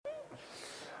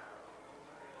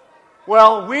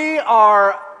Well, we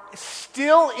are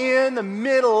still in the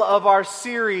middle of our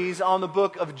series on the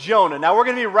book of Jonah. Now, we're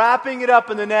going to be wrapping it up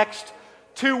in the next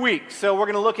 2 weeks. So we're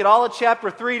going to look at all of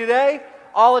chapter 3 today,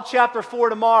 all of chapter 4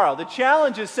 tomorrow. The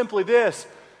challenge is simply this.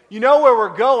 You know where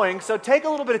we're going, so take a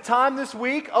little bit of time this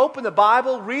week, open the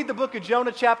Bible, read the book of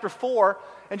Jonah chapter 4,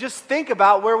 and just think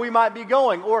about where we might be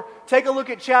going. Or take a look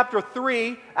at chapter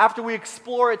 3 after we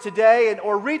explore it today,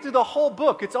 or read through the whole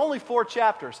book. It's only 4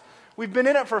 chapters. We've been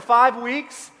in it for 5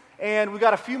 weeks, and we've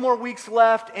got a few more weeks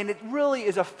left, and it really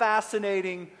is a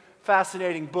fascinating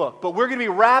book. But we're going to be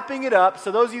wrapping it up,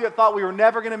 so those of you that thought we were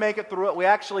never going to make it through it, we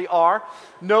actually are.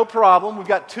 No problem. We've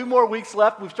got 2 more weeks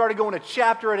left. We've started going a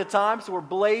chapter at a time, so we're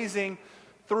blazing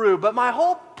through. But my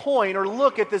whole point or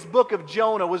look at this book of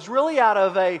Jonah was really out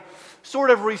of a sort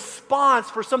of response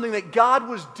for something that God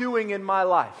was doing in my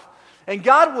life. And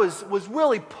God was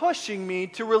really pushing me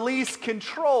to release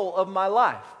control of my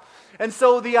life. And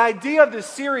so the idea of this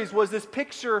series was this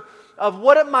picture of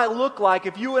what it might look like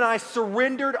if you and I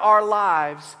surrendered our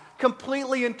lives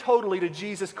completely and totally to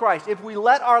Jesus Christ, if we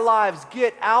let our lives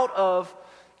get out of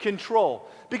control.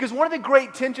 Because one of the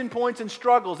great tension points and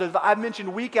struggles, as I've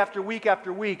mentioned week after week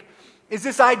after week, is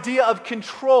this idea of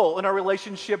control in our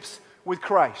relationships with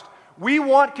Christ. We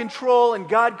want control, and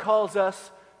God calls us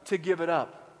to give it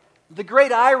up. The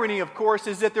great irony, of course,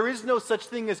 is that there is no such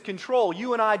thing as control.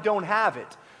 You and I don't have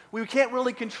it. We can't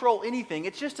really control anything.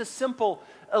 It's just a simple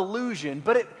illusion,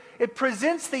 but it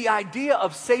presents the idea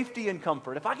of safety and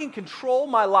comfort. If I can control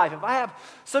my life, if I have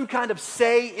some kind of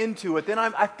say into it, then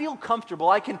I feel comfortable.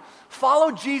 I can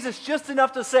follow Jesus just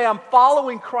enough to say I'm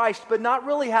following Christ, but not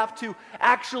really have to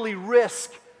actually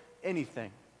risk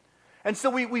anything. And so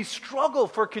we struggle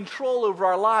for control over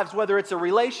our lives, whether it's a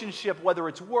relationship, whether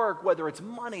it's work, whether it's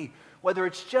money, whether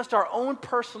it's just our own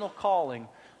personal calling.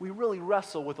 We really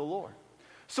wrestle with the Lord.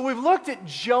 So we've looked at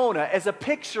Jonah as a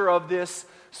picture of this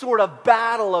sort of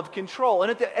battle of control.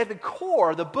 And at the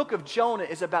core, the book of Jonah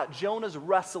is about Jonah's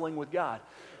wrestling with God.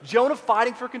 Jonah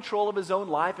fighting for control of his own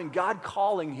life and God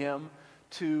calling him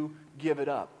to give it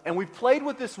up. And we've played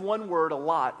with this one word a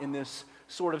lot in this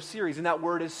sort of series, and that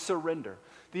word is surrender.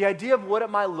 The idea of what it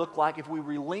might look like if we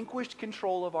relinquished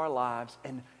control of our lives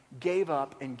and gave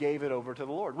up and gave it over to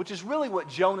the Lord, which is really what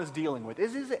Jonah's dealing with.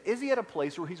 Is he at a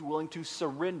place where he's willing to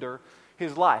surrender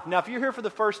his life? Now, if you're here for the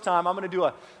first time, I'm going to do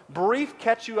a brief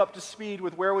catch you up to speed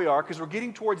with where we are, because we're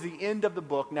getting towards the end of the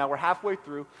book. Now we're halfway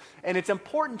through, and it's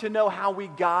important to know how we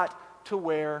got to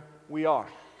where we are.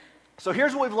 So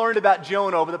here's what we've learned about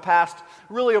Jonah over the past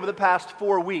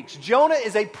 4 weeks. Jonah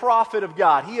is a prophet of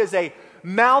God. He is a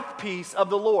mouthpiece of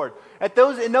the Lord.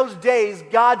 In those days,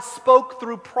 God spoke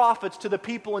through prophets to the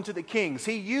people and to the kings.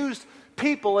 He used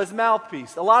people as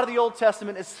mouthpiece. A lot of the Old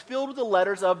Testament is filled with the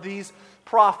letters of these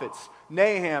prophets.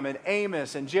 Nahum and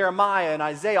Amos and Jeremiah and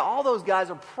Isaiah, all those guys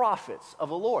are prophets of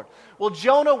the Lord. Well,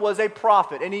 Jonah was a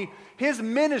prophet, and his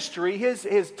ministry,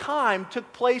 his time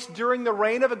took place during the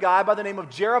reign of a guy by the name of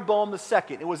Jeroboam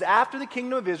II. It was after the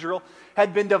kingdom of Israel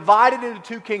had been divided into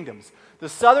 2 kingdoms. The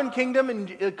southern kingdom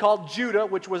called Judah,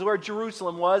 which was where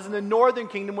Jerusalem was, and the northern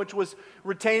kingdom, which was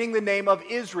retaining the name of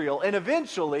Israel. And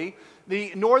eventually,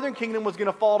 the northern kingdom was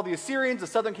going to fall to the Assyrians, the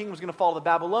southern kingdom was going to fall to the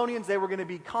Babylonians, they were going to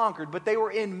be conquered, but they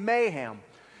were in mayhem.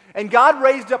 And God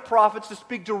raised up prophets to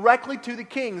speak directly to the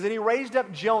kings, and he raised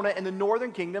up Jonah in the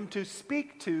northern kingdom to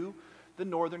speak to the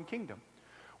northern kingdom.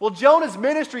 Well, Jonah's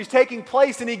ministry is taking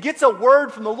place, and he gets a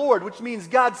word from the Lord, which means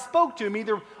God spoke to him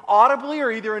either audibly or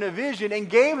either in a vision and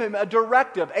gave him a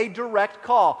directive, a direct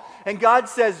call. And God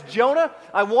says, Jonah,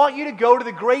 I want you to go to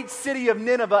the great city of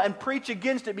Nineveh and preach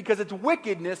against it because its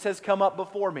wickedness has come up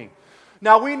before me.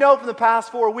 Now, we know from the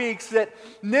past 4 weeks that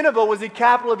Nineveh was the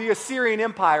capital of the Assyrian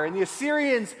Empire, and the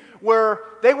Assyrians were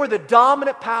the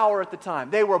dominant power at the time.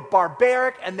 They were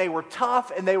barbaric, and they were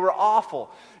tough, and they were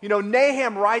awful. You know,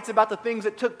 Nahum writes about the things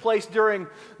that took place during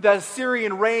the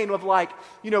Assyrian reign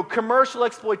of commercial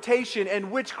exploitation and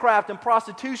witchcraft and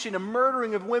prostitution and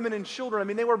murdering of women and children. I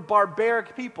mean, they were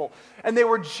barbaric people. And they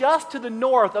were just to the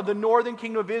north of the northern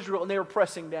kingdom of Israel, and they were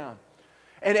pressing down.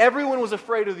 And everyone was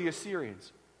afraid of the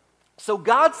Assyrians. So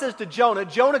God says to Jonah,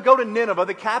 go to Nineveh,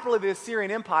 the capital of the Assyrian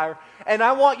Empire, and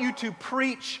I want you to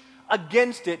preach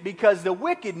against it because the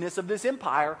wickedness of this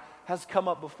empire has come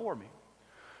up before me.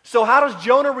 So how does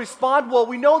Jonah respond? Well,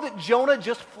 we know that Jonah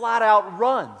just flat out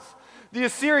runs. The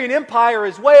Assyrian Empire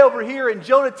is way over here, and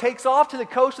Jonah takes off to the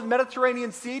coast of the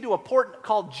Mediterranean Sea to a port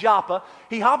called Joppa.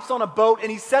 He hops on a boat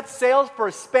and he sets sail for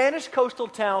a Spanish coastal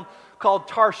town called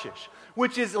Tarshish,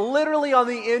 which is literally on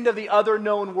the end of the other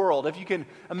known world. If you can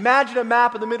imagine a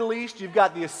map of the Middle East, you've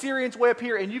got the Assyrians way up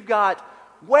here, and you've got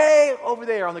way over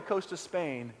there on the coast of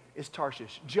Spain is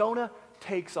Tarshish. Jonah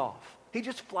takes off. He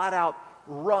just flat out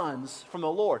runs from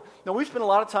the Lord. Now, we've spent a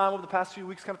lot of time over the past few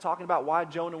weeks kind of talking about why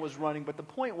Jonah was running, but the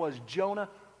point was Jonah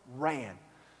ran.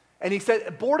 And he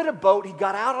said, boarded a boat, he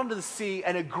got out onto the sea,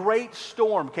 and a great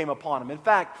storm came upon him. In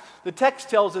fact, the text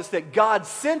tells us that God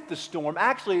sent the storm.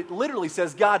 Actually, it literally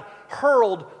says God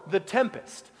hurled the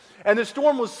tempest. And the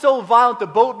storm was so violent, the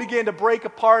boat began to break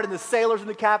apart, and the sailors and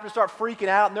the captain start freaking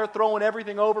out, and they're throwing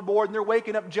everything overboard, and they're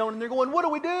waking up Jonah, and they're going, what do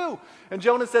we do? And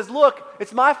Jonah says, look,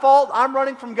 it's my fault, I'm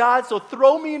running from God, so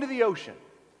throw me into the ocean,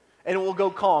 and it will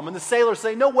go calm. And the sailors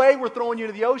say, no way, we're throwing you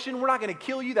into the ocean, we're not going to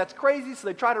kill you, that's crazy. So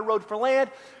they try to row for land.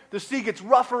 The sea gets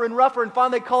rougher and rougher, and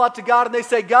finally they call out to God, and they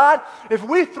say, God, if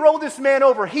we throw this man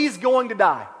over, he's going to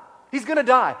die. He's going to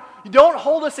die. You don't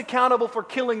hold us accountable for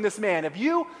killing this man. If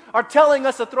you are telling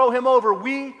us to throw him over,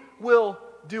 we will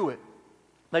do it.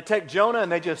 They take Jonah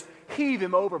and they just heave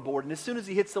him overboard. And as soon as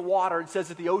he hits the water, it says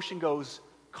that the ocean goes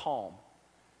calm.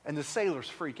 And the sailors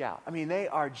freak out. I mean, they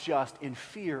are just in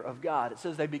fear of God. It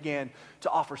says they began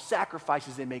to offer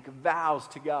sacrifices and make vows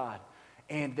to God.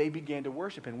 And they began to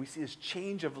worship him. We see this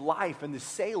change of life in the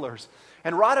sailors.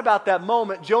 And right about that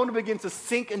moment, Jonah begins to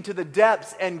sink into the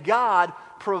depths, and God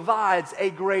provides a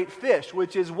great fish,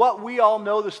 which is what we all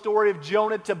know the story of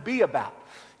Jonah to be about.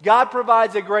 God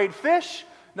provides a great fish,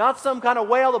 not some kind of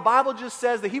whale. The Bible just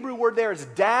says the Hebrew word there is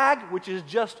dag, which is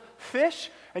just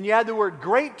fish. And you add the word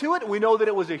great to it, and we know that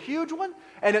it was a huge one,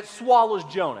 and it swallows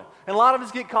Jonah. And a lot of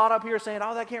us get caught up here saying,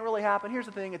 oh, that can't really happen. Here's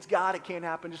the thing, it's God, it can't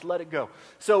happen, just let it go.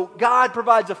 So God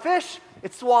provides a fish,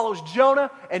 it swallows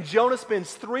Jonah, and Jonah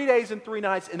spends 3 days and 3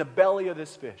 nights in the belly of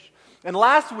this fish. And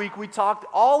last week we talked,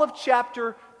 all of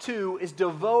chapter 2 is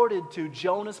devoted to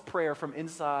Jonah's prayer from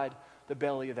inside the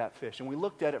belly of that fish. And we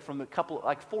looked at it from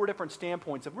 4 different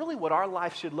standpoints of really what our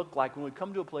life should look like when we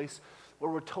come to a place where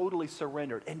we're totally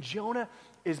surrendered. And Jonah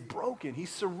is broken. He's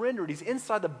surrendered. He's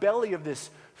inside the belly of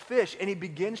this fish, and he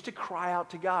begins to cry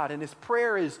out to God. And his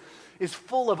prayer is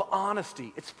full of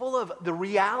honesty. It's full of the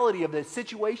reality of the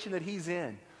situation that he's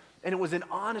in. And it was an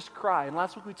honest cry. And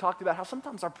last week we talked about how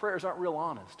sometimes our prayers aren't real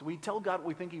honest. We tell God what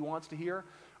we think he wants to hear,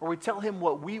 or we tell him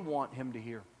what we want him to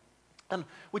hear. And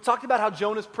we talked about how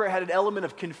Jonah's prayer had an element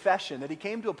of confession, that he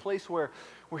came to a place where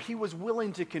he was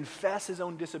willing to confess his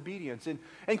own disobedience.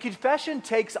 And confession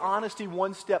takes honesty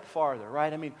one step farther,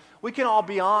 right? I mean, we can all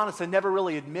be honest and never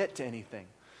really admit to anything.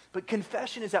 But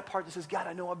confession is that part that says, God,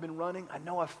 I know I've been running. I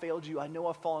know I've failed you. I know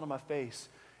I've fallen on my face,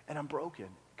 and I'm broken.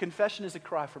 Confession is a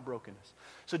cry for brokenness.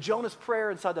 So Jonah's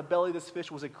prayer inside the belly of this fish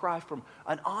was a cry from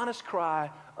an honest cry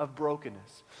of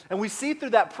brokenness. And we see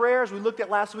through that prayer, as we looked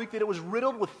at last week, that it was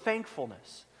riddled with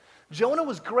thankfulness. Jonah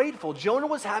was grateful. Jonah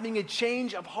was having a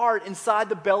change of heart inside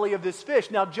the belly of this fish.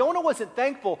 Now, Jonah wasn't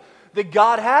thankful that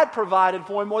God had provided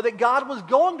for him or that God was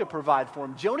going to provide for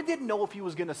him. Jonah didn't know if he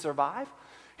was going to survive.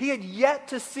 He had yet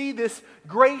to see this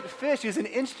great fish as an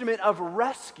instrument of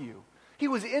rescue. He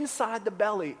was inside the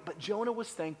belly, but Jonah was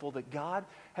thankful that God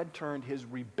had turned his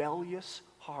rebellious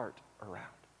heart around.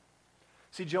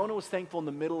 See, Jonah was thankful in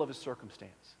the middle of his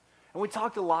circumstance. And we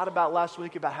talked a lot about last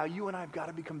week about how you and I have got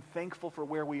to become thankful for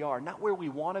where we are, not where we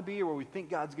want to be or where we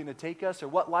think God's going to take us or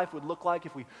what life would look like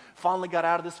if we finally got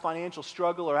out of this financial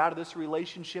struggle or out of this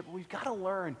relationship. We've got to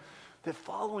learn that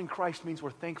following Christ means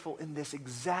we're thankful in this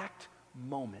exact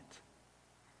moment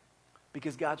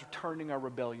because God's turning our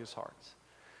rebellious hearts.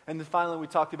 And then finally, we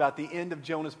talked about the end of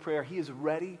Jonah's prayer. He is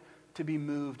ready to be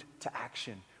moved to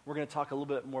action. We're going to talk a little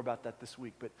bit more about that this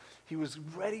week. But he was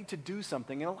ready to do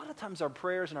something. And a lot of times our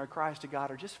prayers and our cries to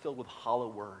God are just filled with hollow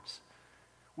words.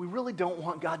 We really don't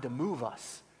want God to move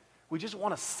us. We just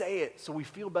want to say it so we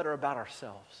feel better about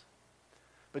ourselves.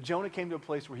 But Jonah came to a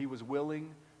place where he was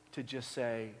willing to just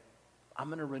say, I'm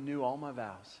going to renew all my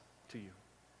vows to you.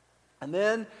 And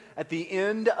then at the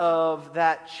end of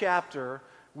that chapter,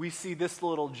 we see this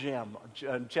little gem.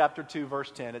 In chapter 2,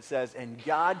 verse 10, it says, and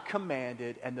God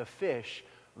commanded, and the fish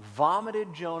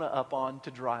vomited Jonah up onto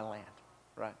dry land.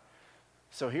 Right?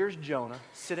 So here's Jonah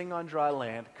sitting on dry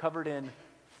land, covered in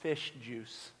fish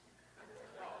juice,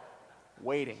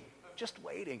 waiting, just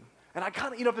waiting. And I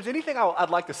kind of, if there's anything I'd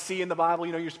like to see in the Bible,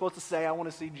 you're supposed to say, I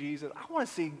want to see Jesus. I want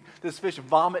to see this fish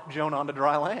vomit Jonah onto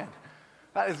dry land.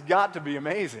 That has got to be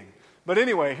amazing. But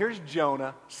anyway, here's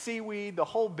Jonah, seaweed, the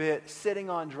whole bit, sitting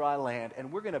on dry land.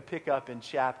 And we're going to pick up in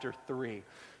chapter 3.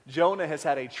 Jonah has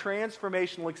had a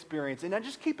transformational experience. And now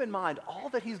just keep in mind all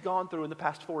that he's gone through in the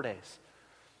past 4 days.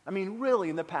 I mean, really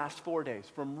in the past 4 days.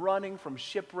 From running, from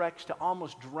shipwrecks, to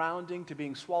almost drowning, to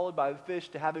being swallowed by a fish,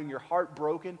 to having your heart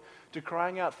broken, to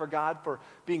crying out for God, for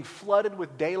being flooded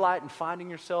with daylight and finding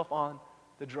yourself on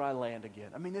the dry land again.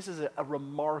 I mean, this is a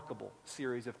remarkable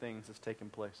series of things that's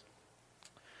taken place.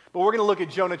 But we're going to look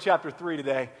at Jonah chapter 3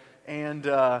 today and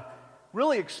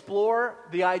really explore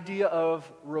the idea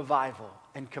of revival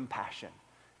and compassion.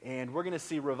 And we're going to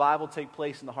see revival take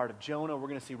place in the heart of Jonah. We're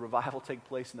going to see revival take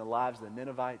place in the lives of the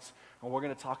Ninevites. And we're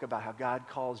going to talk about how God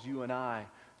calls you and I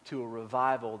to a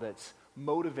revival that's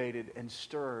motivated and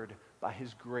stirred by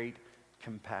his great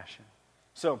compassion.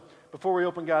 So, before we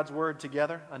open God's Word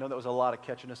together, I know that was a lot of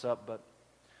catching us up, but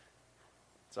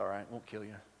it's all right. It won't kill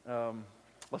you.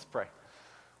 Let's pray.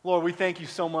 Lord, we thank you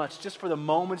so much just for the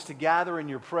moments to gather in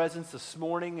your presence this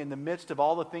morning in the midst of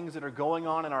all the things that are going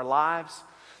on in our lives.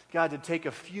 God, to take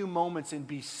a few moments and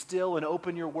be still and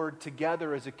open your word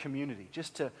together as a community.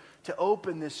 Just to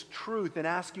open this truth and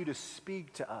ask you to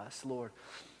speak to us, Lord.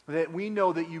 That we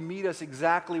know that you meet us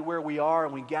exactly where we are,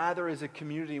 and we gather as a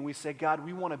community and we say, God,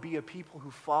 we want to be a people who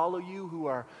follow you, who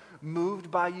are moved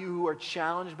by you, who are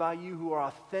challenged by you, who are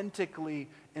authentically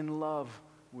in love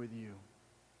with you.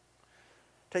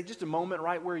 Take just a moment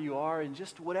right where you are and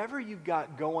just whatever you've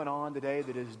got going on today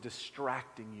that is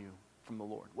distracting you from the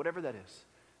Lord, whatever that is.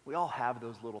 We all have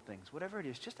those little things. Whatever it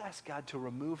is, just ask God to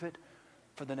remove it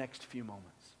for the next few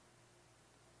moments.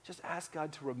 Just ask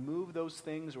God to remove those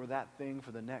things or that thing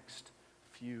for the next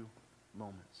few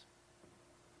moments.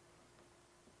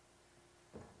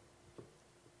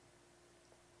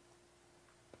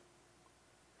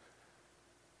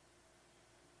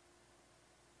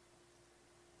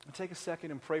 And take a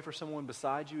second and pray for someone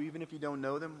beside you, even if you don't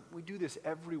know them. We do this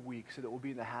every week so that we'll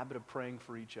be in the habit of praying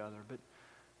for each other. But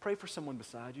pray for someone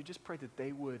beside you. Just pray that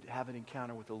they would have an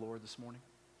encounter with the Lord this morning.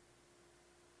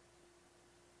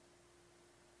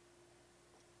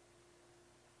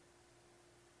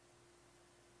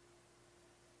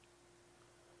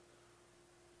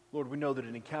 Lord, we know that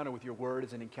an encounter with your word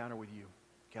is an encounter with you.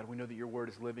 God, we know that your word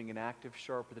is living and active,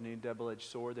 sharper than any double-edged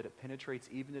sword, that it penetrates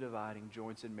even the dividing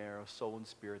joints and marrow, soul and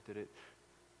spirit, that it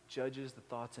judges the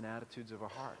thoughts and attitudes of our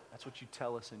heart. That's what you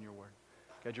tell us in your word.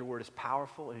 God, your word is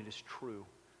powerful and it is true.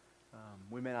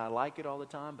 We may not like it all the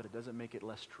time, but it doesn't make it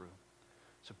less true.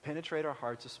 So penetrate our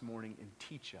hearts this morning and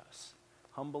teach us,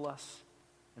 humble us,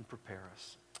 and prepare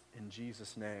us. In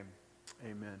Jesus' name,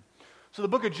 amen. So the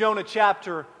book of Jonah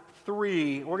chapter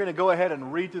 3, we're going to go ahead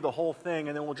and read through the whole thing,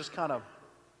 and then we'll just kind of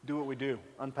do what we do,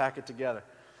 unpack it together.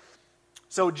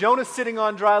 So Jonah's sitting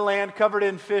on dry land, covered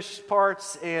in fish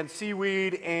parts and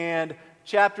seaweed, and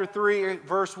chapter 3,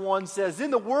 verse 1 says,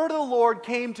 Then the word of the Lord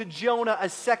came to Jonah a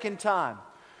second time.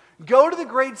 Go to the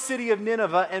great city of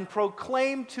Nineveh and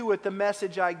proclaim to it the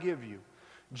message I give you.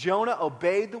 Jonah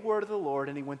obeyed the word of the Lord,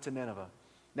 and he went to Nineveh.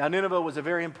 Now, Nineveh was a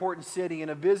very important city, and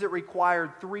a visit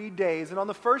required 3 days. And on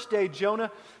the first day,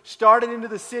 Jonah started into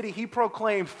the city. He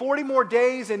proclaimed, 40 more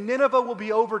days, and Nineveh will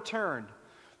be overturned.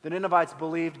 The Ninevites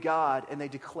believed God, and they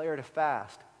declared a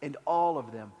fast. And all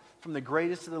of them, from the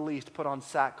greatest to the least, put on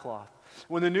sackcloth.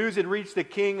 When the news had reached the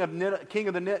king of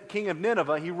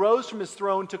Nineveh, he rose from his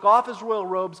throne, took off his royal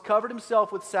robes, covered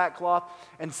himself with sackcloth,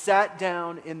 and sat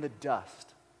down in the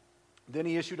dust. Then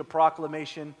he issued a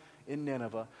proclamation in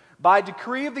Nineveh. By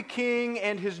decree of the king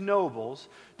and his nobles,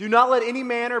 do not let any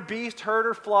man or beast, herd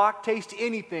or flock taste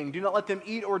anything. Do not let them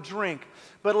eat or drink,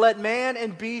 but let man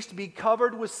and beast be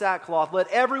covered with sackcloth. Let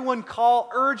everyone call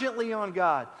urgently on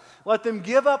God. Let them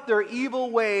give up their evil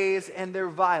ways and their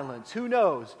violence. Who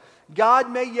knows?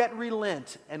 God may yet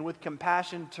relent and with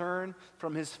compassion turn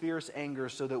from his fierce anger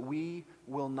so that we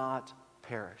will not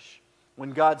perish.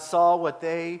 When God saw what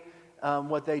they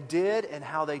did and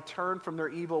how they turned from their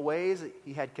evil ways,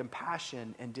 he had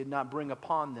compassion and did not bring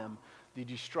upon them the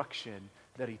destruction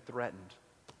that he threatened.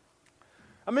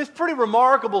 I mean, it's a pretty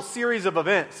remarkable series of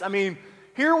events. I mean,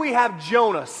 here we have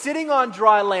Jonah sitting on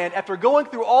dry land after going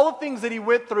through all the things that he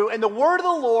went through, and the word of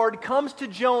the Lord comes to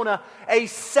Jonah a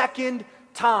second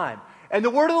time. And the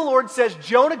word of the Lord says,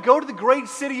 Jonah, go to the great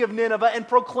city of Nineveh and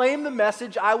proclaim the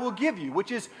message I will give you,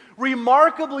 which is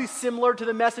remarkably similar to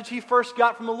the message he first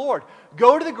got from the Lord.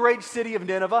 Go to the great city of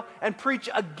Nineveh and preach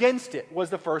against it was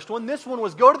the first one. This one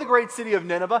was go to the great city of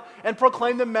Nineveh and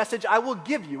proclaim the message I will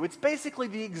give you. It's basically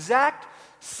the exact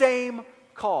same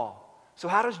call. So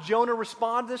how does Jonah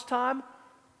respond this time?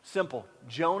 Simple.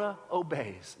 Jonah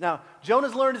obeys. Now,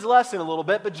 Jonah's learned his lesson a little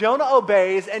bit, but Jonah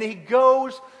obeys and he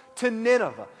goes to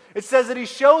Nineveh. It says that he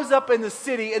shows up in the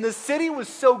city, and the city was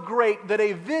so great that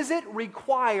a visit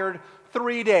required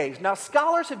 3 days. Now,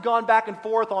 scholars have gone back and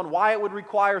forth on why it would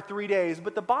require 3 days,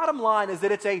 but the bottom line is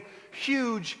that it's a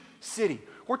huge city.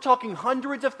 We're talking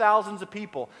hundreds of thousands of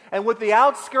people. And with the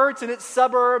outskirts and its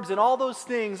suburbs and all those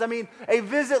things, I mean, a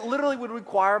visit literally would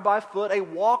require by foot a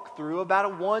walk through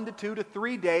about 1 to 2 to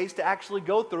 3 days to actually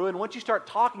go through. And once you start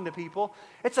talking to people,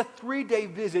 it's a 3-day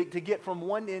visit to get from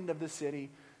one end of the city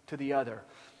to the other.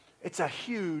 It's a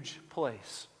huge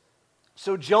place.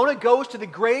 So Jonah goes to the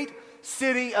great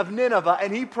city of Nineveh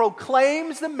and he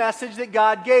proclaims the message that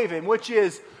God gave him, which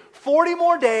is 40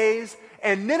 more days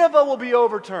and Nineveh will be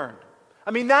overturned. I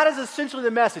mean, that is essentially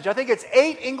the message. I think it's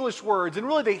 8 English words, and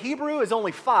really the Hebrew is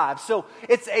only 5. So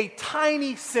it's a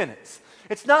tiny sentence.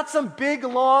 It's not some big,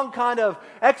 long kind of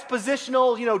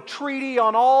expositional, treaty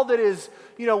on all that is,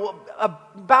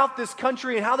 about this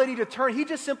country and how they need to turn. He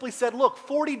just simply said, look,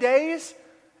 40 days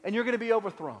and you're going to be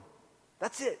overthrown.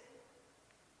 That's it.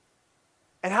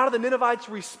 And how do the Ninevites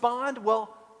respond?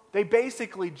 Well, they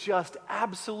basically just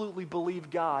absolutely believe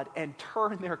God and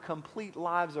turn their complete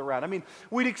lives around. I mean,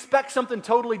 we'd expect something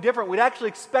totally different. We'd actually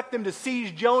expect them to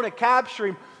seize Jonah, capture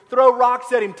him, throw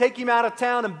rocks at him, take him out of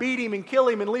town and beat him and kill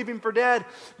him and leave him for dead.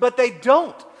 But they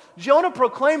don't. Jonah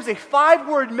proclaims a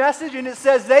 5-word message and it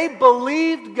says they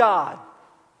believed God.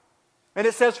 And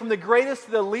it says from the greatest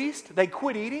to the least, they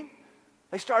quit eating.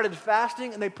 They started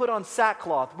fasting and they put on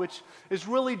sackcloth, which is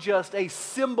really just a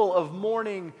symbol of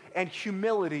mourning and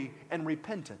humility and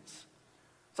repentance.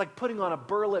 It's like putting on a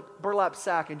burlap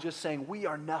sack and just saying, we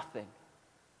are nothing.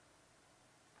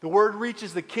 The word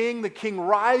reaches the king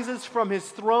rises from his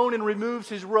throne and removes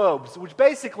his robes, which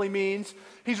basically means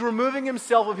he's removing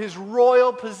himself of his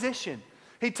royal position.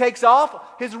 He takes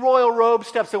off his royal robe,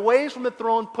 steps away from the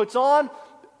throne, puts on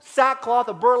sackcloth,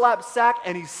 a burlap sack,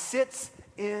 and he sits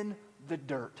in the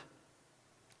dirt.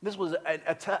 This was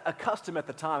a custom at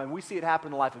the time, and we see it happen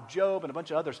in the life of Job and a bunch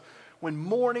of others. When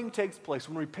mourning takes place,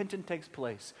 when repentance takes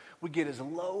place, we get as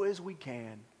low as we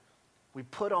can. We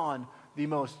put on the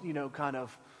most,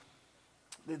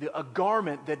 a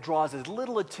garment that draws as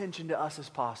little attention to us as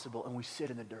possible, and we sit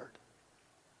in the dirt,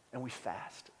 and we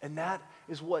fast. And that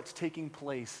is what's taking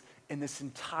place in this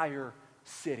entire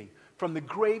city. From the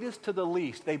greatest to the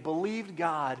least, they believed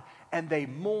God, and they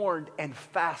mourned and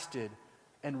fasted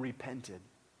and repented.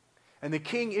 And the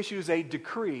king issues a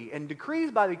decree, and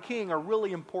decrees by the king are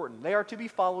really important. They are to be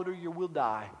followed or you will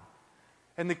die.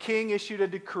 And the king issued a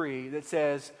decree that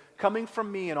says, coming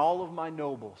from me and all of my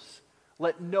nobles,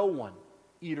 let no one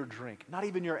eat or drink, not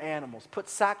even your animals. Put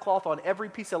sackcloth on every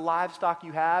piece of livestock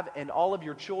you have and all of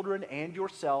your children and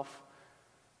yourself,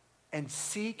 and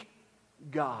seek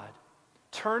God.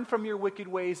 Turn from your wicked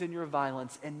ways and your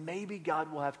violence, and maybe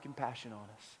God will have compassion on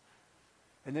us.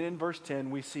 And then in verse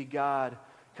 10, we see God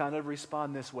kind of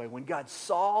respond this way. When God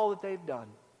saw all that they've done,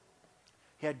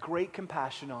 he had great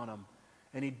compassion on them,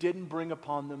 and he didn't bring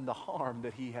upon them the harm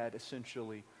that he had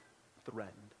essentially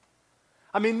threatened.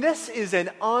 I mean, this is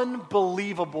an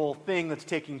unbelievable thing that's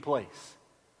taking place.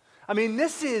 I mean,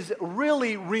 this is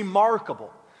really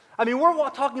remarkable. I mean, we're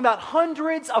talking about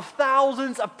hundreds of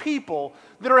thousands of people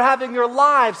that are having their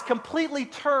lives completely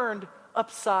turned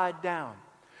upside down.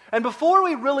 And before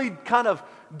we really kind of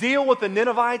deal with the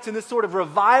Ninevites and this sort of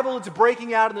revival that's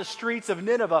breaking out in the streets of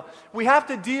Nineveh, we have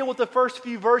to deal with the first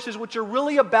few verses, which are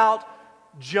really about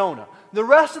Jonah. The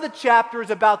rest of the chapter is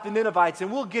about the Ninevites,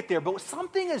 and we'll get there. But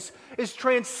something is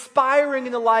transpiring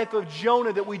in the life of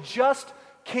Jonah that we just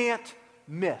can't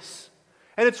miss.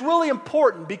 And it's really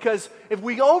important because if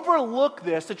we overlook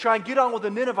this to try and get on with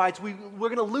the Ninevites, we're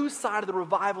going to lose sight of the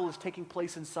revival that's taking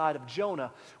place inside of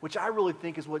Jonah, which I really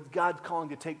think is what God's calling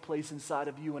to take place inside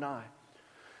of you and I.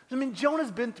 I mean, Jonah's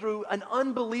been through an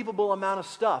unbelievable amount of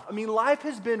stuff. I mean, life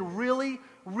has been really,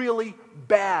 really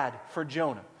bad for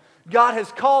Jonah. God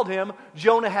has called him,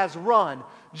 Jonah has run.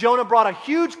 Jonah brought a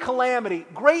huge calamity,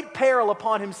 great peril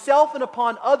upon himself and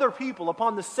upon other people,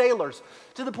 upon the sailors,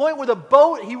 to the point where the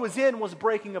boat he was in was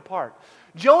breaking apart.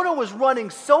 Jonah was running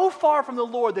so far from the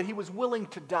Lord that he was willing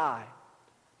to die.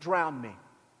 Drown me.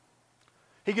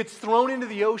 He gets thrown into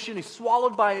the ocean, he's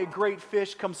swallowed by a great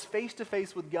fish, comes face to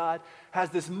face with God, has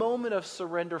this moment of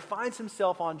surrender, finds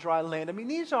himself on dry land. I mean,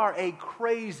 these are a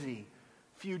crazy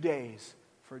few days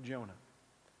for Jonah.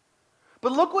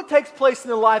 But look what takes place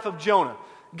in the life of Jonah.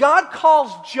 God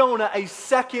calls Jonah a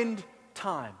second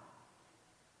time.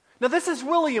 Now this is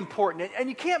really important, and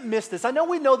you can't miss this. I know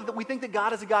that we think that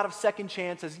God is a God of second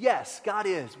chances. Yes, God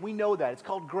is. We know that. It's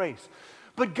called grace.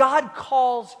 But God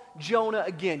calls Jonah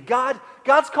again.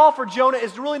 God's call for Jonah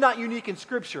is really not unique in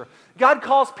Scripture. God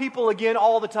calls people again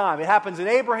all the time. It happens in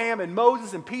Abraham and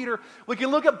Moses and Peter. We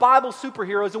can look at Bible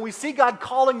superheroes and we see God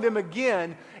calling them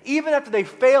again, even after they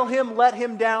fail him, let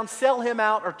him down, sell him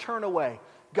out, or turn away.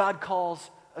 God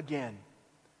calls again.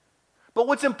 But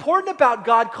what's important about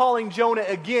God calling Jonah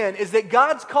again is that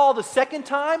God's call the second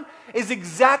time is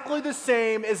exactly the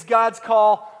same as God's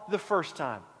call the first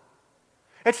time.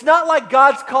 It's not like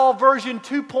God's call version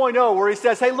 2.0 where he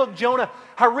says, hey, look, Jonah,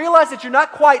 I realize that you're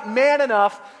not quite man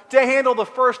enough to handle the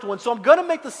first one, so I'm going to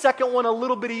make the second one a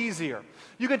little bit easier.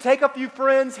 You can take a few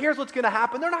friends. Here's what's going to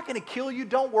happen. They're not going to kill you.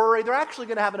 Don't worry. They're actually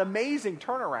going to have an amazing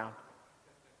turnaround.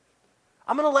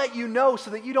 I'm going to let you know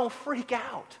so that you don't freak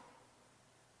out.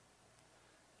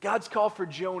 God's call for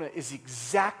Jonah is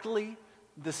exactly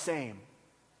the same.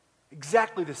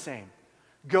 Exactly the same.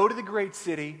 Go to the great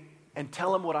city and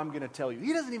tell him what I'm going to tell you.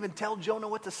 He doesn't even tell Jonah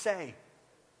what to say.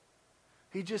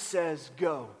 He just says,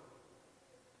 go.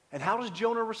 And how does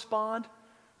Jonah respond?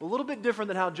 A little bit different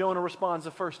than how Jonah responds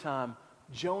the first time.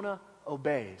 Jonah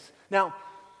obeys. Now,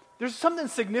 there's something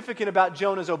significant about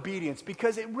Jonah's obedience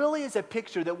because it really is a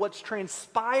picture that what's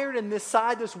transpired in this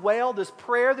whale, this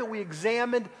prayer that we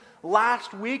examined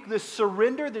last week, this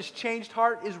surrender, this changed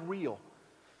heart is real.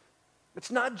 It's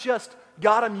not just,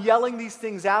 God, I'm yelling these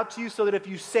things out to you so that if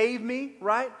you save me,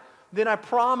 right, then I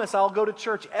promise I'll go to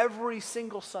church every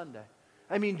single Sunday.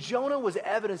 I mean, Jonah was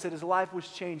evidence that his life was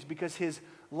changed because his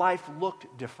life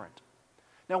looked different.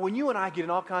 Now, when you and I get in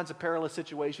all kinds of perilous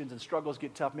situations and struggles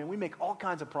get tough, man, we make all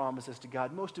kinds of promises to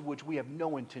God, most of which we have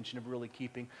no intention of really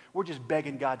keeping. We're just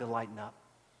begging God to lighten up.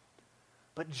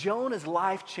 But Jonah's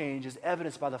life change is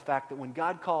evidenced by the fact that when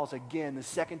God calls again the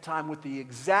second time with the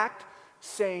exact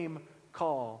same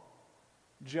call,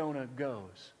 Jonah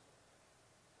goes.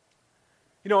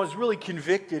 You know, I was really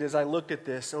convicted as I looked at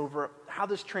this over how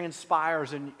this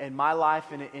transpires in my life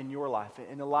and in your life,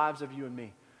 in the lives of you and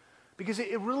me. Because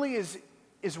it really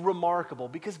is remarkable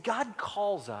because God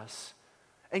calls us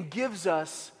and gives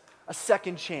us a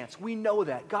second chance. We know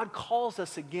that. God calls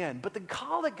us again. But the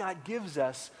call that God gives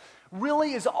us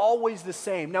really is always the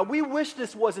same. Now, we wish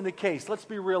this wasn't the case. Let's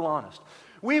be real honest.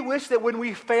 We wish that when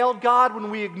we failed God,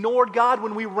 when we ignored God,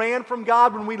 when we ran from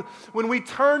God, when we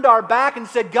turned our back and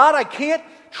said, God, I can't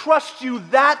trust you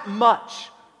that much.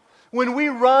 When we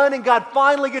run and God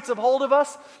finally gets a hold of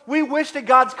us, we wish that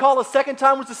God's call a second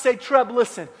time was to say, Treb,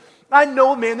 listen, I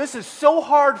know, man, this is so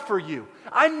hard for you.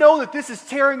 I know that this is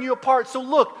tearing you apart. So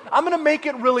look, I'm going to make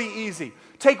it really easy.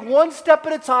 Take one step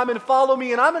at a time and follow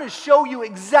me, and I'm going to show you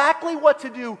exactly what to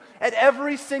do at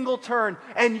every single turn,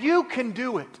 and you can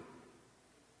do it.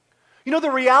 You know,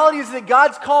 the reality is that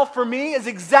God's call for me is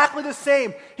exactly the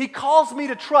same. He calls me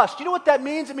to trust. You know what that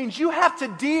means? It means you have to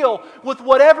deal with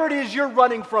whatever it is you're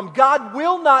running from. God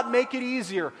will not make it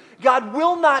easier. God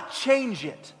will not change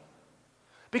it.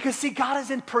 Because, see, God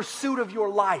is in pursuit of your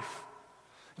life.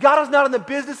 God is not in the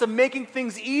business of making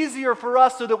things easier for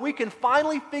us so that we can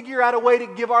finally figure out a way to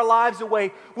give our lives away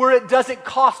where it doesn't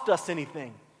cost us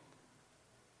anything.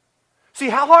 See,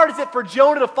 how hard is it for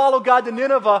Jonah to follow God to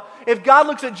Nineveh if God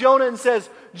looks at Jonah and says,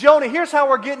 Jonah, here's how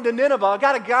we're getting to Nineveh. I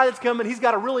got a guy that's coming. He's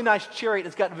got a really nice chariot.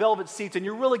 It's got velvet seats, and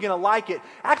you're really going to like it.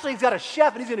 Actually, he's got a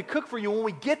chef, and he's going to cook for you. When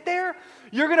we get there,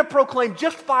 you're going to proclaim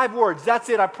just 5 words. That's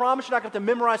it. I promise you're not going to have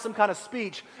to memorize some kind of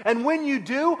speech. And when you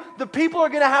do, the people are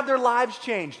going to have their lives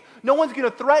changed. No one's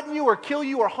going to threaten you or kill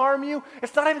you or harm you.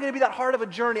 It's not even going to be that hard of a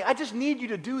journey. I just need you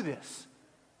to do this.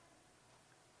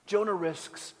 Jonah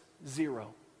risks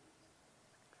 0.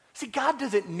 See, God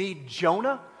doesn't need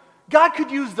Jonah. God could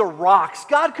use the rocks.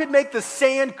 God could make the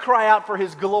sand cry out for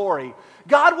his glory.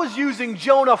 God was using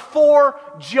Jonah for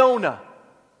Jonah,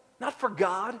 not for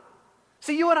God.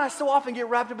 See, you and I so often get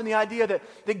wrapped up in the idea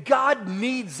that God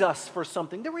needs us for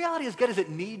something. The reality is God doesn't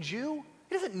need you.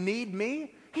 He doesn't need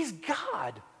me. He's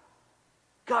God.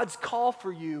 God's call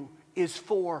for you is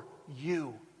for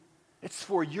you. It's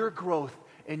for your growth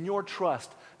and your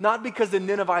trust. Not because the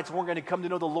Ninevites weren't going to come to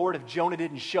know the Lord if Jonah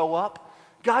didn't show up.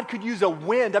 God could use a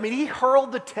wind. I mean, he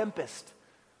hurled the tempest.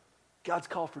 God's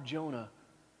call for Jonah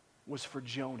was for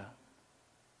Jonah.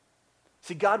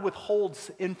 See, God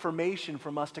withholds information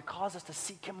from us to cause us to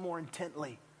seek him more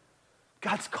intently.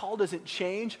 God's call doesn't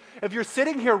change. If you're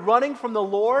sitting here running from the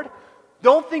Lord,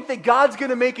 don't think that God's going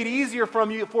to make it easier for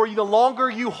you the longer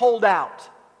you hold out.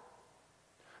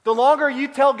 The longer you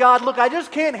tell God, look, I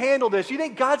just can't handle this. You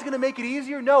think God's going to make it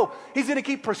easier? No. He's going to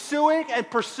keep pursuing and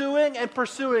pursuing and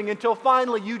pursuing until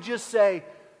finally you just say,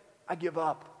 I give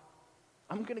up.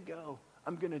 I'm going to go.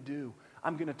 I'm going to do.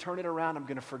 I'm going to turn it around. I'm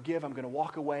going to forgive. I'm going to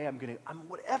walk away.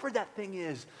 Whatever that thing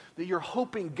is that you're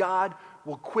hoping God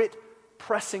will quit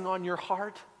pressing on your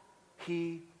heart,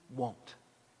 he won't.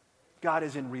 God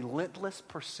is in relentless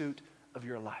pursuit of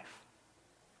your life.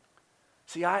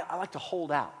 See, I like to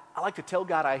hold out. I like to tell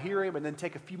God I hear him and then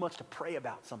take a few months to pray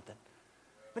about something.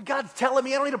 But God's telling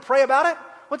me I don't need to pray about it.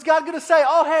 What's God going to say?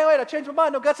 Oh, hey, wait, I changed my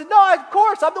mind. No, God said, no, of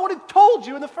course, I'm the one who told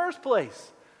you in the first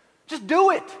place. Just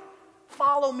do it.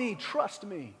 Follow me. Trust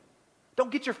me.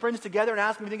 Don't get your friends together and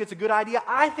ask them if you think it's a good idea.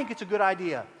 I think it's a good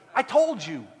idea. I told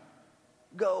you.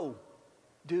 Go,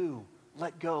 do,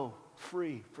 let go,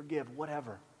 free, forgive,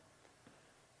 whatever.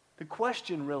 The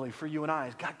question really for you and I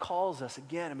is God calls us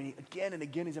again. Again and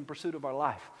again he's in pursuit of our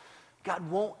life. God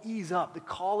won't ease up. The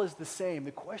call is the same.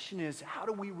 The question is, how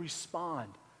do we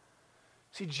respond?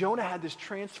 See, Jonah had this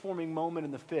transforming moment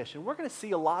in the fish. And we're going to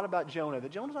see a lot about Jonah,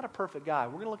 that Jonah's not a perfect guy.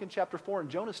 We're going to look in chapter 4, and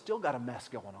Jonah's still got a mess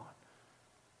going on.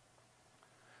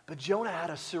 But Jonah had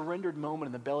a surrendered moment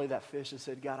in the belly of that fish and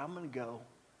said, God, I'm going to go.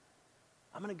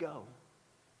 I'm going to go.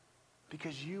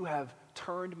 Because you have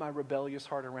turned my rebellious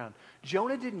heart around.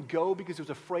 Jonah didn't go because he was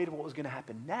afraid of what was going to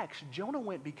happen next. Jonah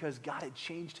went because God had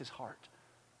changed his heart.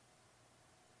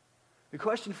 The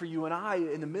question for you and I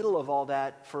in the middle of all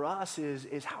that for us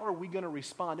is how are we going to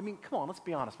respond? Come on, let's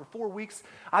be honest. For 4 weeks,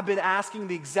 I've been asking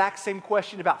the exact same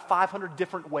question about 500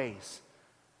 different ways.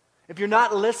 If you're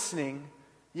not listening,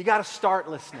 you got to start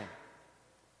listening.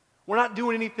 We're not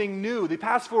doing anything new. The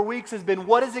past 4 weeks has been,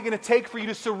 what is it going to take for you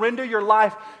to surrender your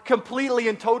life completely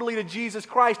and totally to Jesus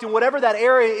Christ in whatever that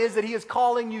area is that he is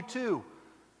calling you to?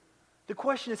 The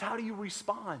question is, how do you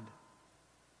respond?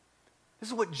 This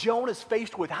is what Jonah's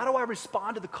faced with. How do I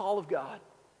respond to the call of God?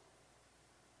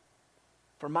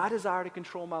 For my desire to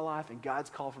control my life and God's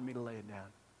call for me to lay it down.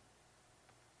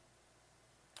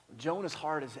 Jonah's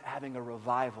heart is having a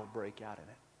revival break out in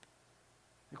it.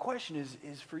 The question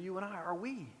is for you and I, are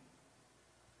we?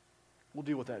 We'll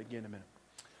deal with that again in a minute.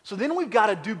 So then we've got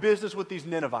to do business with these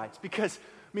Ninevites because,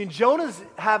 Jonah's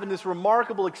having this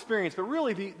remarkable experience, but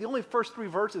really the only first 3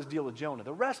 verses deal with Jonah.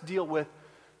 The rest deal with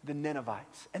the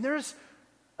Ninevites. And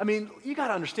you got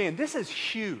to understand, this is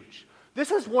huge.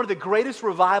 This is one of the greatest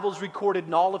revivals recorded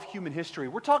in all of human history.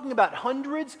 We're talking about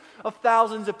hundreds of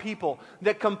thousands of people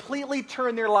that completely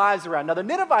turn their lives around. Now, the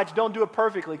Ninevites don't do it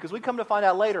perfectly because we come to find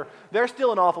out later, they're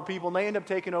still an awful people and they end up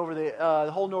taking over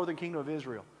the whole northern kingdom of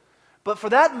Israel. But for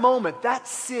that moment, that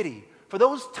city, for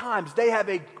those times, they have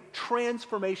a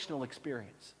transformational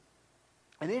experience.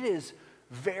 And it is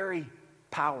very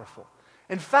powerful.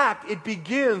 In fact, it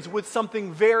begins with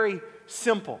something very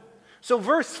simple. So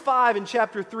verse 5 in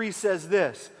chapter 3 says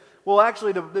this. Well,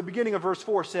 actually, the beginning of verse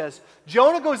 4 says,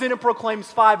 Jonah goes in and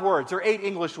proclaims 5 words, or 8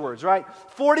 English words, right?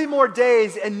 40 more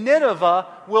days and Nineveh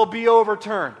will be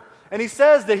overturned. And he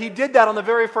says that he did that on the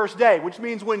very first day, which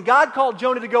means when God called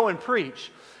Jonah to go and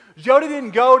preach, Jonah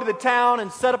didn't go to the town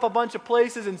and set up a bunch of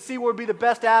places and see where would be the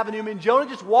best avenue. Jonah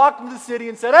just walked into the city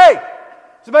and said, hey,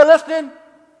 is anybody listening?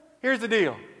 Here's the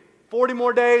deal. 40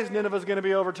 more days, Nineveh's going to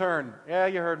be overturned. Yeah,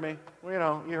 you heard me. You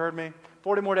heard me.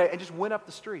 40 more days. And just went up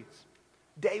the streets.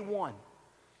 Day 1.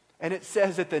 And it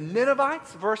says that the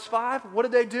Ninevites, verse 5, what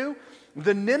did they do?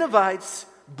 The Ninevites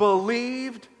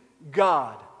believed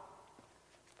God.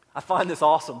 I find this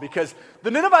awesome because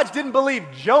the Ninevites didn't believe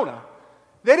Jonah.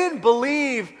 They didn't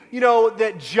believe,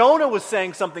 that Jonah was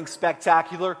saying something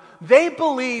spectacular. They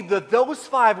believed that those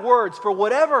 5 words, for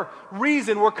whatever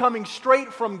reason, were coming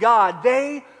straight from God.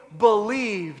 They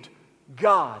believed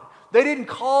God. They didn't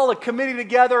call a committee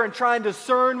together and try and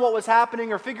discern what was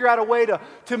happening or figure out a way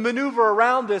to maneuver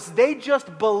around this. They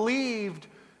just believed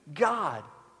God.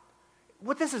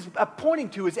 What this is pointing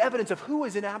to is evidence of who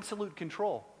is in absolute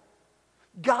control.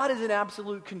 God is in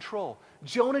absolute control.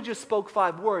 Jonah just spoke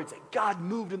 5 words. God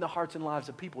moved in the hearts and lives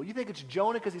of people. You think it's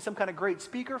Jonah because he's some kind of great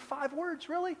speaker? 5 words,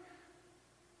 really?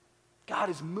 God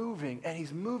is moving, and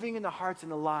he's moving in the hearts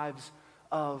and the lives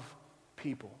of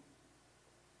people.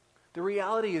 The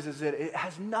reality is that it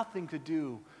has nothing to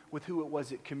do with who it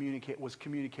was that was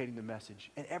communicating the message,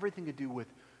 and everything to do with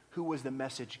who was the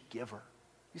message giver.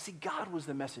 You see, God was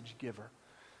the message giver.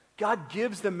 God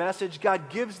gives the message, God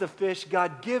gives the fish,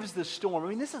 God gives the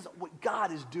storm. This is what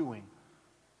God is doing.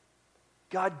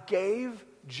 God gave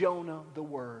Jonah the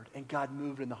word, and God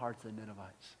moved in the hearts of the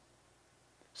Ninevites.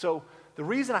 So the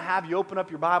reason I have you open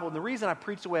up your Bible, and the reason I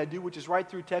preach the way I do, which is right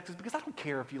through text, is because I don't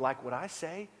care if you like what I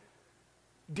say.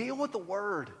 Deal with the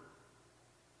word.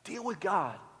 Deal with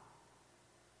God.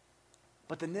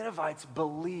 But the Ninevites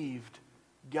believed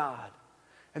God.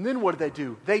 And then what did they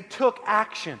do? They took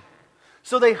action.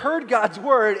 So they heard God's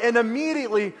word, and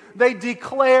immediately they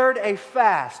declared a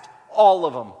fast. All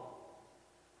of them.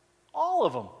 All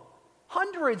of them.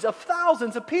 Hundreds of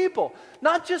thousands of people.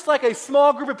 Not just like a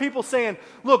small group of people saying,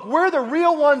 look, we're the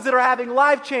real ones that are having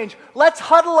life change. Let's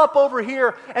huddle up over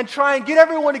here and try and get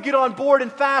everyone to get on board and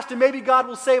fast, and maybe God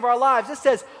will save our lives. It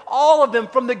says all of them,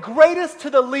 from the greatest to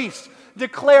the least,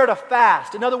 declared a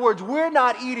fast. In other words, we're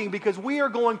not eating because we are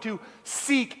going to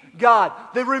seek God.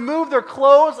 They removed their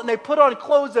clothes and they put on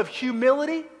clothes of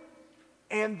humility,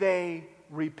 and they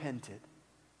repented.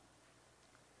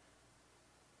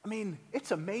 I mean,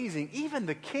 it's amazing. Even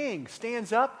the king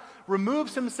stands up,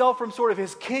 removes himself from sort of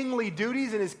his kingly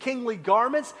duties and his kingly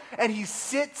garments, and he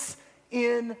sits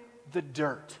in the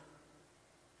dirt.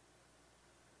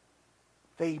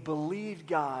 They believed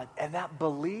God, and that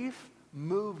belief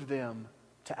moved them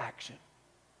to action.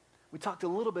 We talked a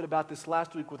little bit about this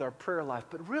last week with our prayer life,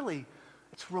 but really,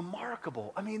 it's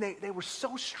remarkable. I mean, they were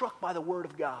so struck by the Word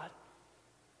of God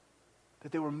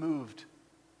that they were moved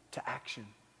to action.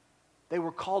 They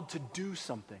were called to do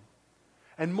something.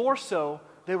 And more so,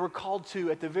 they were called to,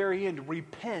 at the very end,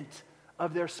 repent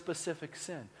of their specific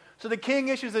sin. So the king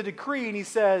issues a decree and he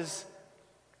says,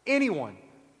 anyone,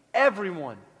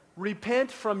 everyone,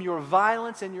 repent from your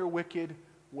violence and your wicked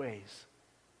ways.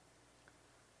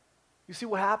 You see,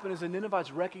 what happened is the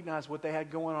Ninevites recognized what they had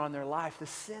going on in their life, the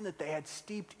sin that they had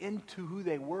steeped into who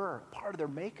they were, part of their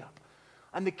makeup.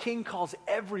 And the king calls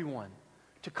everyone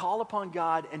to call upon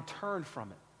God and turn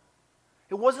from it.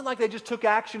 It wasn't like they just took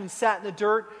action and sat in the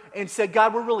dirt and said,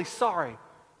 God, we're really sorry.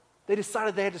 They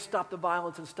decided they had to stop the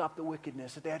violence and stop the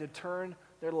wickedness, that they had to turn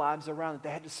their lives around, that they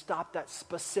had to stop that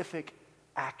specific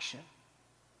action.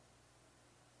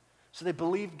 So they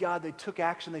believed God, they took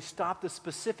action, they stopped the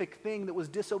specific thing that was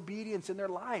disobedience in their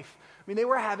life. I mean, they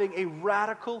were having a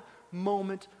radical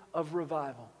moment of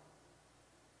revival.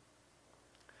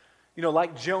 You know,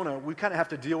 like Jonah, we kind of have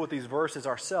to deal with these verses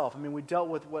ourselves. I mean, we dealt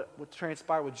with what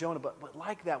transpired with Jonah, but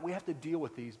like that, we have to deal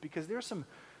with these because there's some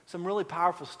really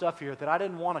powerful stuff here that I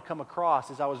didn't want to come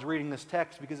across as I was reading this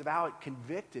text because of how it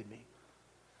convicted me.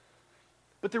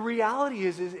 But the reality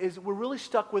is we're really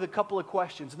stuck with a couple of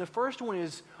questions. And the first one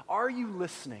is, are you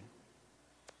listening?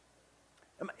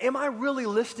 Am I really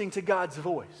listening to God's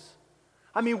voice?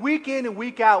 I mean, week in and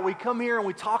week out, we come here and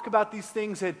we talk about these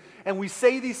things and we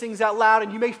say these things out loud,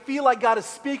 and you may feel like God is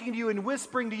speaking to you and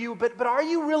whispering to you, but are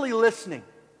you really listening?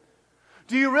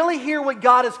 Do you really hear what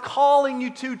God is calling you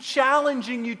to,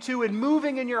 challenging you to, and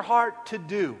moving in your heart to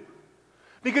do?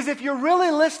 Because if you're really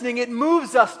listening, it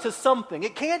moves us to something.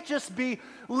 It can't just be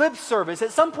lip service.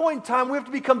 At some point in time, we have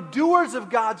to become doers of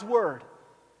God's word.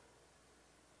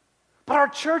 But our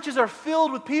churches are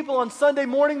filled with people on Sunday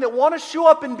morning that want to show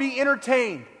up and be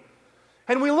entertained.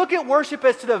 And we look at worship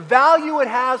as to the value it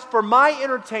has for my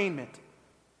entertainment.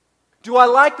 Do I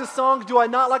like the songs? Do I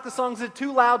not like the songs? Is it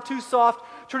too loud, too soft,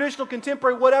 traditional,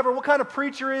 contemporary, whatever? What kind of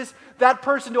preacher is that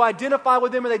person? Do I identify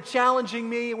with them? Are they challenging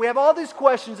me? We have all these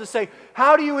questions that say,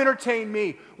 how do you entertain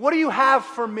me? What do you have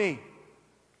for me?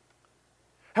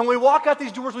 And we walk out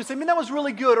these doors, we say, man, that was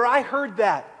really good, or I heard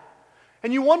that.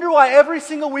 And you wonder why every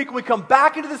single week we come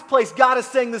back into this place, God is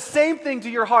saying the same thing to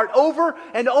your heart over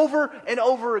and over and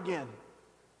over again.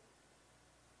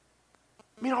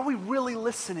 I mean, are we really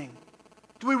listening?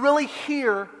 Do we really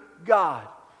hear God?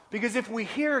 Because if we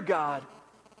hear God,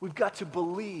 we've got to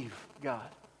believe God.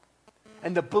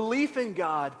 And the belief in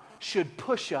God should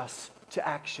push us to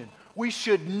action. We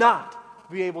should not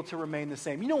be able to remain the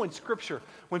same. You know, in Scripture,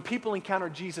 when people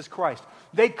encountered Jesus Christ,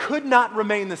 they could not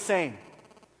remain the same.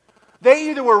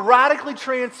 They either were radically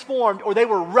transformed or they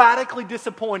were radically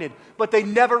disappointed, but they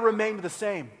never remained the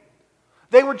same.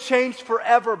 They were changed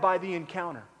forever by the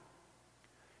encounter.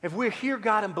 If we hear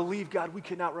God and believe God, we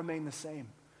cannot remain the same.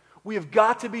 We have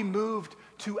got to be moved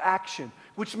to action,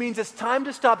 which means it's time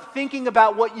to stop thinking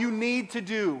about what you need to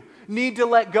do, need to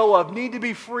let go of, need to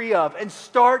be free of, and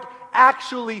start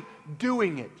actually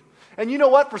doing it. And you know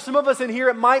what? For some of us in here,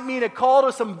 it might mean a call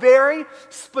to some very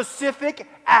specific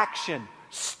action.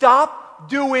 Stop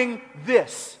doing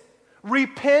this.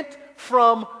 Repent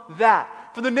from that.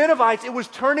 For the Ninevites, it was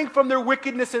turning from their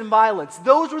wickedness and violence.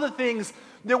 Those were the things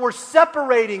that were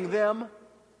separating them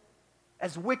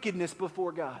as wickedness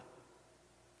before God.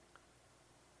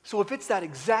 So if it's that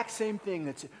exact same thing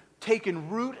that's taken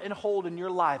root and hold in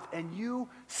your life and you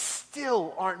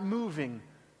still aren't moving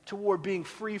toward being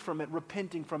free from it,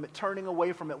 repenting from it, turning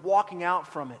away from it, walking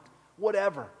out from it,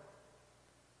 whatever,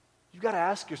 you've got to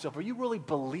ask yourself, are you really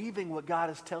believing what God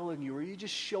is telling you? Or are you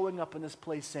just showing up in this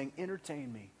place saying,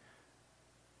 entertain me?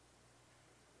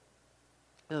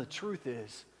 And the truth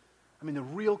is, the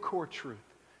real core truth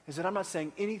is that I'm not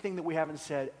saying anything that we haven't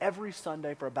said every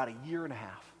Sunday for about a year and a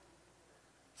half.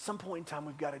 some point in time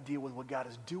we've got to deal with what God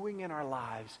is doing in our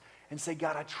lives and say,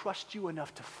 God, I trust you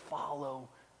enough to follow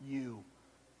you.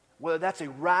 Whether that's a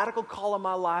radical call in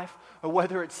my life, or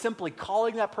whether it's simply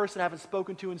calling that person I haven't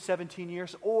spoken to in 17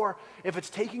 years, or if it's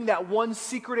taking that one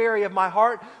secret area of my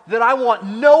heart that I want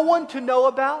no one to know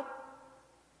about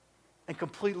and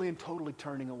completely and totally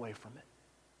turning away from it.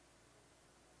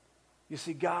 You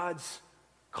see, God's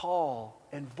call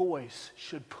and voice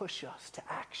should push us to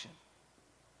action.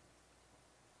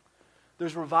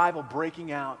 There's revival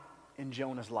breaking out in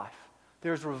Jonah's life.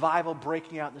 There's revival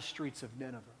breaking out in the streets of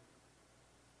Nineveh.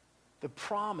 The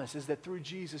promise is that through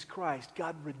Jesus Christ,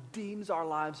 God redeems our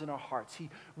lives and our hearts.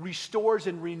 He restores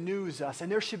and renews us.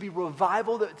 And there should be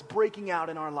revival that's breaking out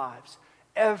in our lives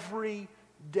every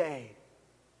day.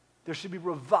 There should be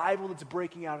revival that's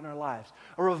breaking out in our lives.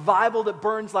 A revival that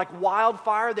burns like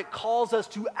wildfire, that calls us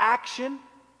to action,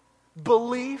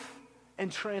 belief,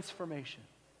 and transformation.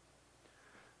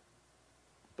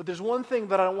 But there's one thing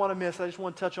that I don't want to miss, I just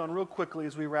want to touch on real quickly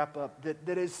as we wrap up,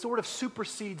 that is sort of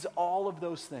supersedes all of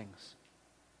those things.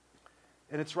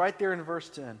 And it's right there in verse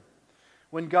 10.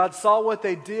 When God saw what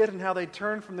they did and how they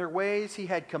turned from their ways, he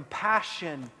had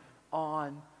compassion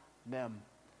on them.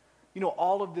 You know,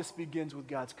 all of this begins with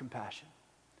God's compassion.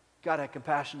 God had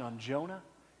compassion on Jonah.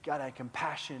 God had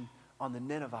compassion on the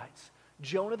Ninevites.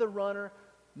 Jonah the runner,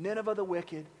 Nineveh the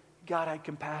wicked, God had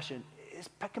compassion. His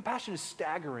compassion is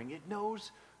staggering. It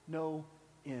knows no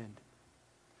end.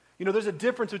 You know, there's a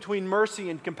difference between mercy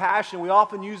and compassion. We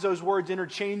often use those words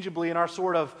interchangeably in our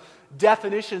sort of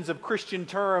definitions of Christian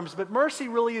terms, but mercy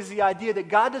really is the idea that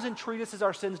God doesn't treat us as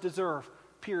our sins deserve,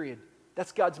 period.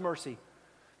 That's God's mercy.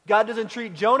 God doesn't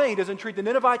treat Jonah, he doesn't treat the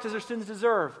Ninevites as their sins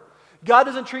deserve. God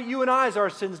doesn't treat you and I as our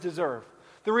sins deserve.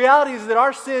 The reality is that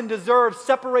our sin deserves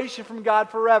separation from God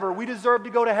forever. We deserve to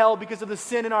go to hell because of the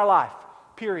sin in our life,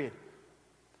 period.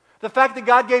 The fact that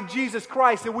God gave Jesus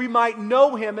Christ that we might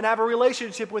know him and have a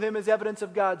relationship with him is evidence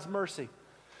of God's mercy.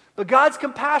 But God's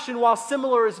compassion, while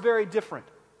similar, is very different.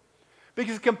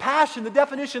 Because compassion, the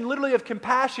definition literally of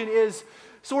compassion is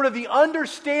sort of the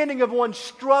understanding of one's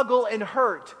struggle and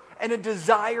hurt and a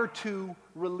desire to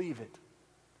relieve it.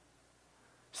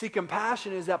 See,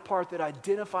 compassion is that part that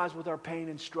identifies with our pain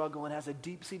and struggle and has a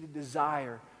deep-seated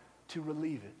desire to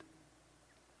relieve it.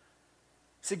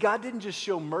 See, God didn't just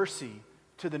show mercy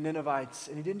to the Ninevites,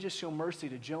 and he didn't just show mercy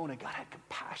to Jonah. God had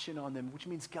compassion on them, which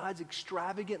means God's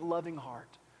extravagant, loving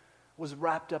heart was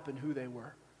wrapped up in who they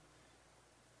were.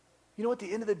 You know, at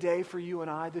the end of the day for you and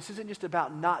I, this isn't just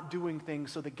about not doing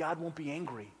things so that God won't be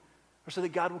angry or so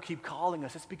that God will keep calling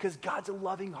us. It's because God's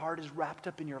loving heart is wrapped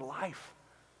up in your life.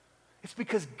 It's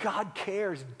because God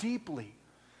cares deeply.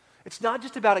 It's not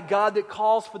just about a God that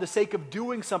calls for the sake of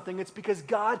doing something. It's because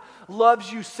God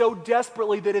loves you so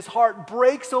desperately that his heart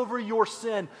breaks over your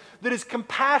sin, that his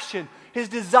compassion, his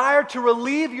desire to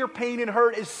relieve your pain and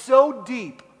hurt is so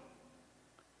deep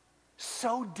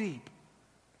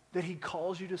that he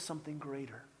calls you to something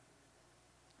greater.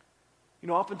 You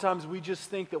know, oftentimes we just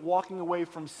think that walking away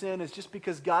from sin is just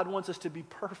because God wants us to be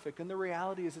perfect. And the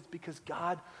reality is it's because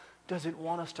God doesn't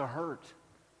want us to hurt.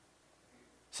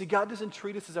 See, God doesn't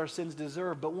treat us as our sins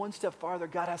deserve, but one step farther,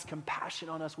 God has compassion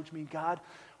on us, which means God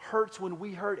hurts when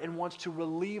we hurt and wants to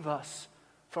relieve us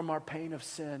from our pain of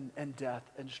sin and death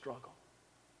and struggle.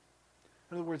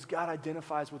 In other words, God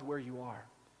identifies with where you are.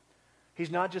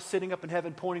 He's not just sitting up in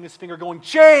heaven pointing his finger going,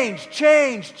 change,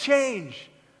 change, change.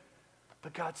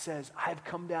 But God says, I have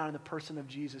come down in the person of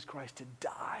Jesus Christ to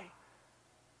die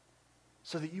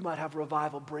so that you might have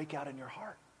revival break out in your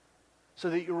heart. So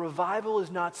that your revival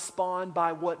is not spawned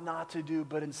by what not to do,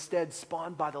 but instead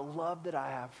spawned by the love that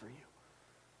I have for you.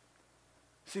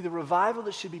 See, the revival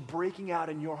that should be breaking out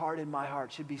in your heart and my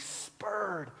heart should be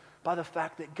spurred by the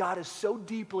fact that God is so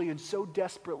deeply and so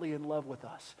desperately in love with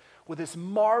us, with this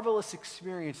marvelous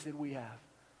experience that we have,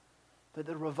 that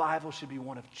the revival should be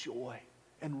one of joy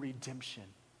and redemption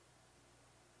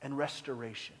and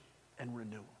restoration and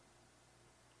renewal.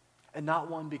 And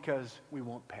not one because we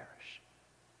won't perish,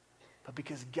 but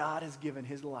because God has given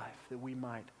his life that we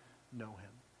might know him.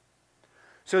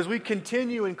 So as we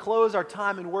continue and close our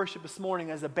time in worship this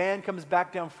morning, as the band comes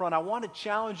back down front, I want to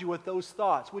challenge you with those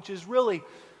thoughts, which is really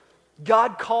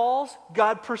God calls,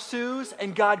 God pursues,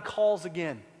 and God calls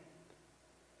again.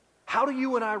 How do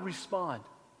you and I respond?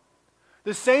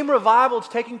 The same revival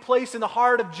that's taking place in the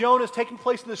heart of Jonah is taking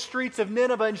place in the streets of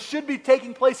Nineveh and should be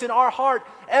taking place in our heart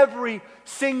every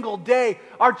single day.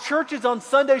 Our churches on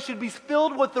Sunday should be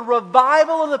filled with the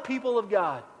revival of the people of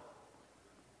God.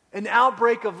 An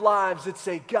outbreak of lives that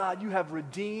say, God, you have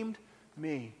redeemed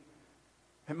me.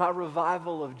 And my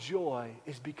revival of joy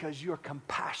is because your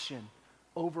compassion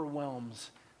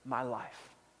overwhelms my life.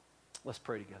 Let's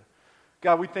pray together.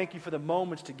 God, we thank you for the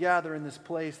moments to gather in this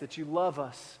place, that you love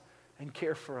us and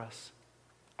care for us.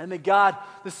 And that, God,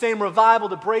 the same revival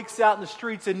that breaks out in the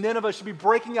streets in Nineveh should be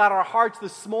breaking out our hearts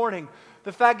this morning.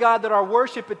 The fact, God, that our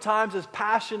worship at times is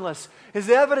passionless is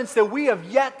evidence that we have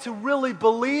yet to really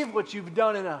believe what you've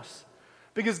done in us.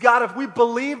 Because, God, if we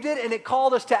believed it and it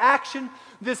called us to action,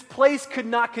 this place could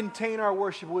not contain our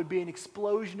worship. It would be an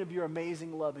explosion of your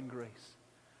amazing love and grace.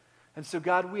 And so,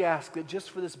 God, we ask that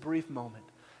just for this brief moment,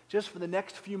 just for the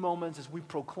next few moments as we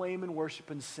proclaim and worship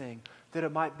and sing, that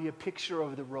it might be a picture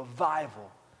of the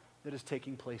revival that is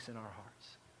taking place in our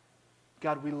hearts.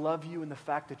 God, we love you, and the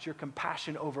fact that your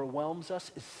compassion overwhelms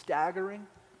us is staggering,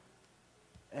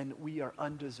 and we are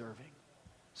undeserving.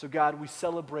 So, God, we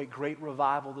celebrate great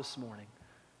revival this morning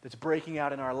that's breaking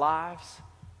out in our lives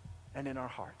and in our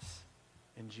hearts.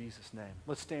 In Jesus' name.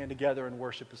 Let's stand together and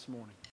worship this morning.